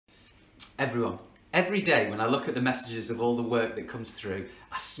Everyone, every day when I look at the messages of all the work that comes through,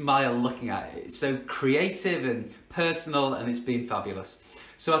 I smile looking at it. It's so creative and personal, and it's been fabulous.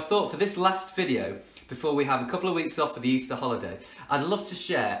 So I thought for this last video, before we have a couple of weeks off for the Easter holiday, I'd love to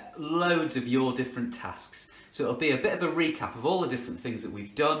share loads of your different tasks. So it'll be a bit of a recap of all the different things that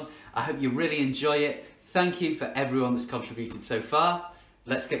we've done. I hope you really enjoy it. Thank you for everyone that's contributed so far.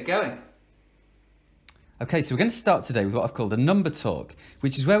 Let's get going. Okay, so we're going to start today with what I've called a number talk,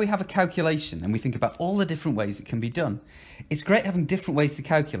 which is where we have a calculation and we think about all the different ways it can be done. It's great having different ways to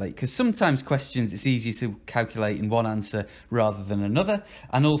calculate because sometimes questions it's easier to calculate in one answer rather than another,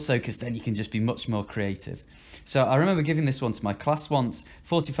 and also because then you can just be much more creative. So I remember giving this one to my class once,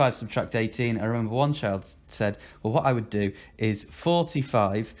 45 subtract 18. I remember one child said, well, what I would do is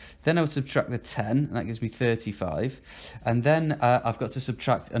 45, then I would subtract the 10, and that gives me 35, and then I've got to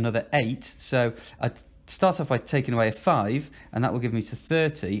subtract another 8, so I'd start off by taking away a 5, and that will give me to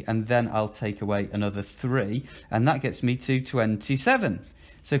 30, and then I'll take away another 3, and that gets me to 27.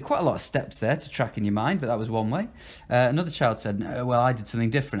 So quite a lot of steps there to track in your mind, but that was one way. Another child said, no, well, I did something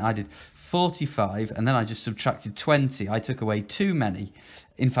different. I did 45, and then I just subtracted 20. I took away too many.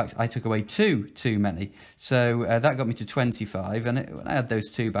 In fact, I took away two too many. So that got me to 25, and when I add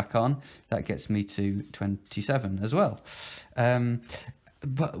those two back on, that gets me to 27 as well.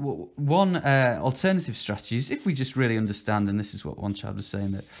 But one alternative strategy is if we just really understand, and this is what one child was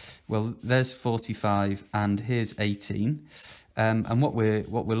saying, that, well, there's 45 and here's 18. And what we're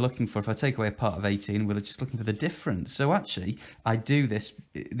looking for, if I take away a part of 18, we're just looking for the difference. So actually, I do this,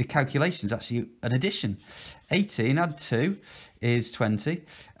 the calculation is actually an addition. 18 add 2 is 20,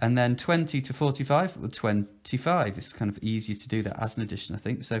 and then 20 to 45, well, 25. It's kind of easier to do that as an addition, I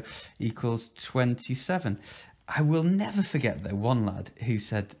think. So equals 27. I will never forget, though, one lad who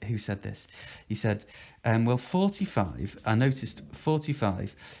said this. He said, well, 45, I noticed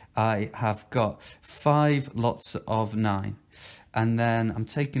 45, I have got 5 lots of 9. And then I'm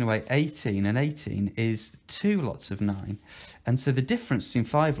taking away 18, and 18 is 2 lots of 9. And so the difference between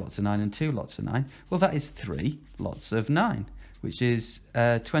 5 lots of 9 and 2 lots of 9, well, that is 3 lots of 9, which is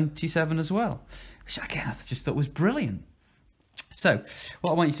 27 as well, which again I just thought was brilliant. So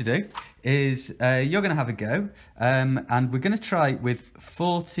what I want you to do is you're going to have a go, and we're going to try with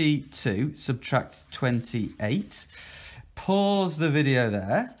 42 subtract 28. Pause the video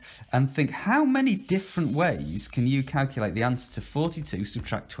there and think, how many different ways can you calculate the answer to 42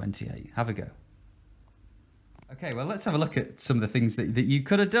 subtract 28? Have a go. Okay, well, let's have a look at some of the things that you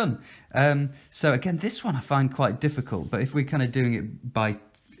could have done. So again, this one I find quite difficult, but if we're kind of doing it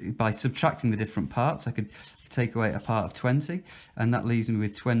by subtracting the different parts, I could take away a part of 20, and that leaves me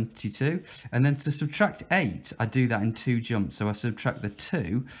with 22. And then to subtract 8, I do that in 2 jumps. So I subtract the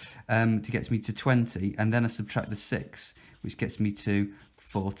 2 to get me to 20, and then I subtract the 6, which gets me to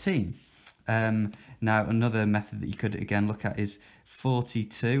 14. Now, another method that you could, again, look at is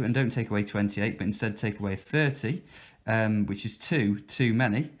 42, and don't take away 28, but instead take away 30, which is 2 too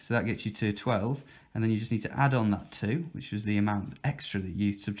many, so that gets you to 12, and then you just need to add on that 2, which was the amount extra that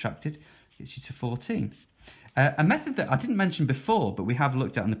you subtracted, gets you to 14. A method that I didn't mention before, but we have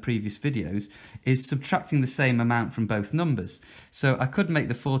looked at in the previous videos, is subtracting the same amount from both numbers. So I could make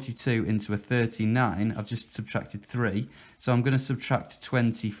the 42 into a 39. I've just subtracted 3. So I'm going to subtract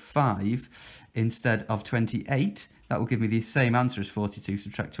 25 instead of 28. That will give me the same answer as 42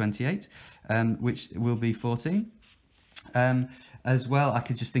 subtract 28, which will be 14. As well, I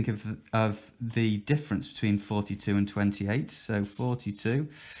could just think of the difference between 42 and 28. So 42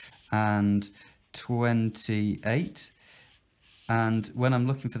 and 28, and when I'm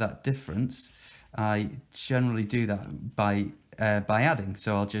looking for that difference, I generally do that by adding.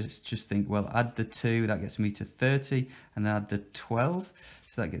 So I'll just think, well, add the 2, that gets me to 30, and then add the 12,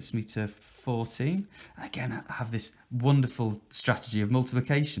 so that gets me to 14. And again, I have this wonderful strategy of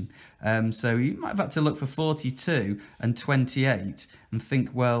multiplication. So you might have had to look for 42 and 28 and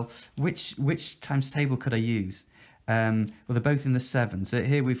think, well, which times table could I use? Well, they're both in the 7. So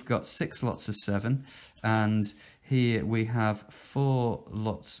here we've got 6 lots of 7, and here we have 4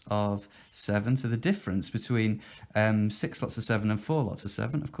 lots of 7. So the difference between 6 lots of 7 and 4 lots of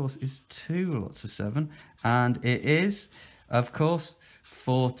 7, of course, is 2 lots of 7, and it is, of course,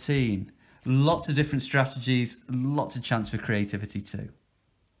 14. Lots of different strategies, lots of chance for creativity too.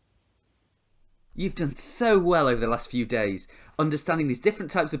 You've done so well over the last few days, understanding these different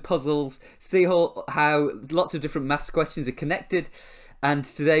types of puzzles, see how lots of different maths questions are connected, and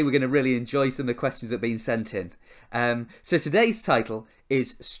today we're going to really enjoy some of the questions that have been sent in. So today's title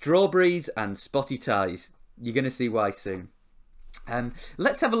is Strawberries and Spotty Ties. You're going to see why soon.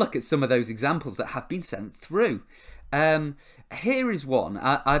 Let's have a look at some of those examples that have been sent through. Here is one.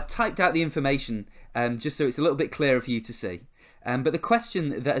 I've typed out the information just so it's a little bit clearer for you to see. But the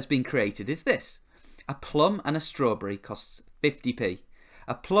question that has been created is this. A plum and a strawberry costs 50p.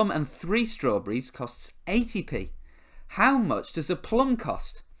 A plum and 3 strawberries costs 80p. How much does a plum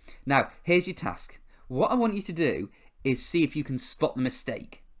cost? Now, here's your task. What I want you to do is see if you can spot the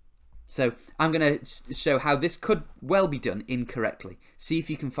mistake. So I'm going to show how this could well be done incorrectly. See if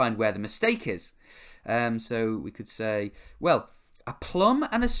you can find where the mistake is. So we could say, well, a plum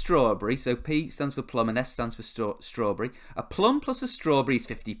and a strawberry, so P stands for plum and S stands for strawberry. A plum plus a strawberry is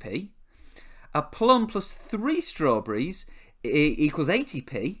 50p. A plum plus 3 strawberries equals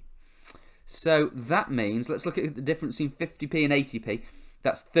 80p. So that means, let's look at the difference between 50p and 80p.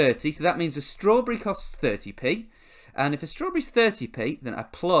 That's 30, so that means a strawberry costs 30p. And if a strawberry's 30p, then a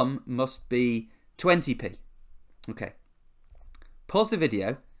plum must be 20p. Okay. Pause the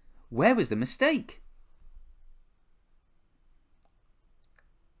video. Where was the mistake?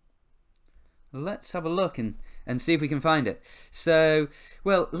 Let's have a look and see if we can find it. So,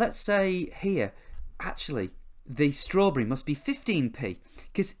 well, let's say here, actually, the strawberry must be 15p,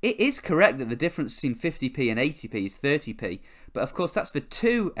 because it is correct that the difference between 50p and 80p is 30p, but of course that's for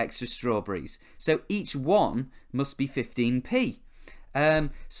 2 extra strawberries, so each one must be 15p.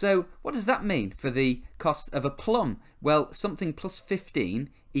 So what does that mean for the cost of a plum? Well, something plus 15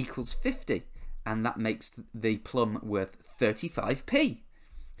 equals 50, and that makes the plum worth 35p.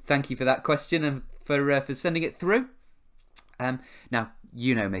 Thank you for that question and for sending it through. Now,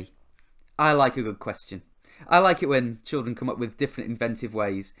 you know me. I like a good question. I like it when children come up with different inventive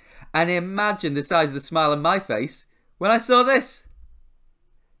ways. And imagine the size of the smile on my face when I saw this.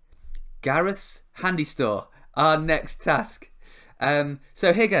 Gareth's Handy Store, our next task.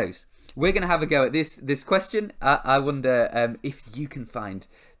 So here goes. We're going to have a go at this question. I wonder if you can find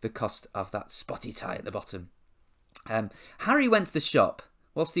the cost of that spotty tie at the bottom. Harry went to the shop.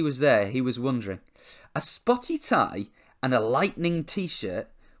 Whilst he was there, he was wondering. A spotty tie and a lightning t-shirt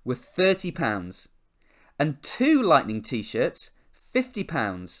were £30. And 2 lightning t-shirts,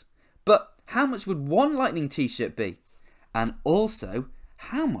 £50. But how much would 1 lightning t-shirt be? And also,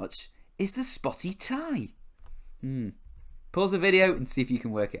 how much is the spotty tie? Pause the video and see if you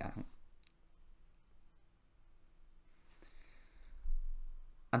can work it out.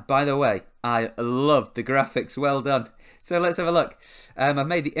 And by the way, I love the graphics, well done. So let's have a look. I've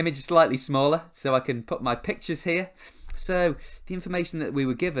made the image slightly smaller so I can put my pictures here. So the information that we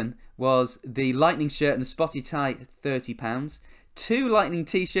were given was the lightning shirt and the spotty tie, £30. 2 lightning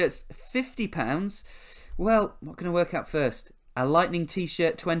t-shirts, £50. Well, what can I work out first? A lightning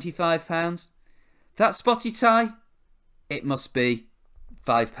t-shirt, £25. That spotty tie, it must be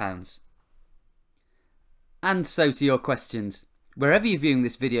 £5. And so to your questions. Wherever you're viewing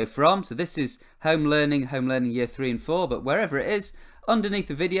this video from, so this is Home Learning Year 3 and 4, but wherever it is, underneath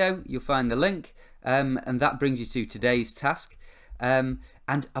the video you'll find the link, and that brings you to today's task. And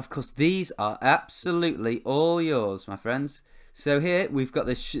of course these are absolutely all yours, my friends. So here we've got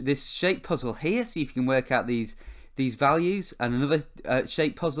this shape puzzle here, see if you can work out these values, and another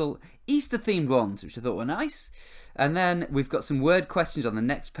shape puzzle, Easter themed ones, which I thought were nice. And then we've got some word questions on the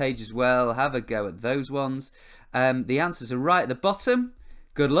next page as well. Have a go at those ones. The answers are right at the bottom.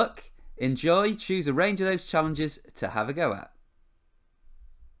 Good luck, enjoy, choose a range of those challenges to have a go at.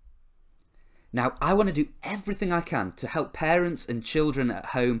 Now, I want to do everything I can to help parents and children at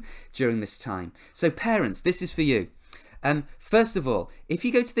home during this time. So parents, this is for you. First of all, if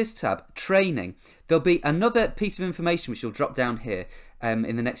you go to this tab, Training, there'll be another piece of information which will drop down here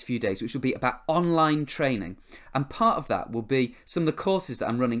in the next few days, which will be about online training. And part of that will be some of the courses that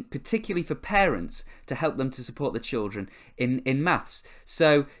I'm running, particularly for parents, to help them to support the children in maths.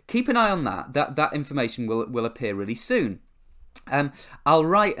 So keep an eye on that. That information will appear really soon. I'll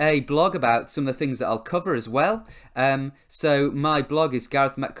write a blog about some of the things that I'll cover as well. So my blog is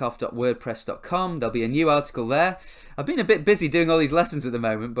garethmetcalf.wordpress.com. There'll be a new article there. I've been a bit busy doing all these lessons at the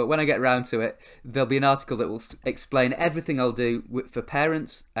moment, but when I get around to it, there'll be an article that will explain everything I'll do for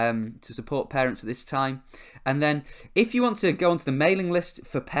parents, to support parents at this time. And then if you want to go onto the mailing list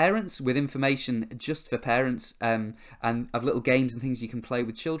for parents with information just for parents, and have little games and things you can play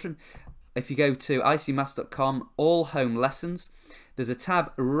with children, if you go to icmaths.com, all home lessons, there's a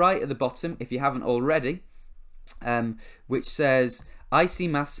tab right at the bottom, if you haven't already, which says IC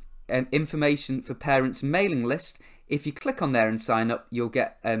Maths information for parents mailing list. If you click on there and sign up, you'll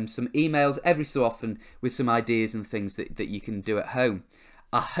get some emails every so often with some ideas and things that you can do at home.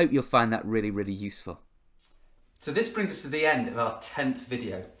 I hope you'll find that really, really useful. So this brings us to the end of our 10th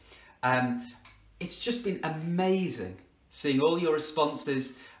video. It's just been amazing seeing all your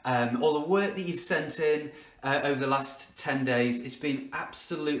responses, all the work that you've sent in over the last 10 days. It's been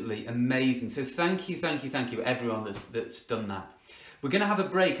absolutely amazing. So thank you everyone that's done that. We're going to have a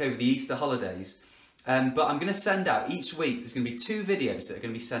break over the Easter holidays, but I'm going to send out each week, there's going to be 2 videos that are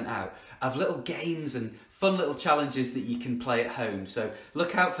going to be sent out of little games and fun little challenges that you can play at home. So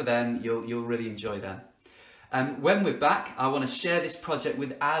look out for them, you'll really enjoy them. When we're back, I want to share this project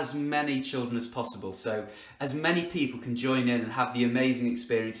with as many children as possible, so as many people can join in and have the amazing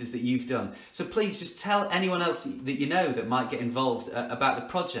experiences that you've done. So please just tell anyone else that you know that might get involved about the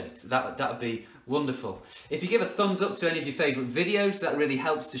project. That would be wonderful. If you give a thumbs up to any of your favourite videos, that really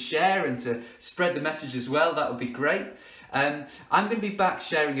helps to share and to spread the message as well. That would be great. I'm going to be back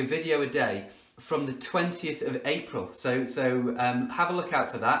sharing a video a day from the 20th of April, so have a look out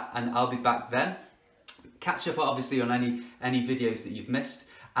for that, and I'll be back then. Catch up obviously on any videos that you've missed,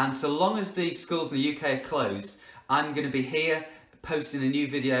 and so long as the schools in the UK are closed, I'm going to be here posting a new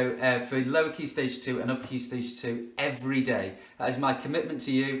video for lower key stage 2 and upper key stage 2 every day. That is my commitment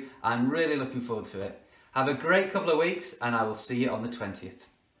to you. I'm really looking forward to it. Have a great couple of weeks, and I will see you on the 20th.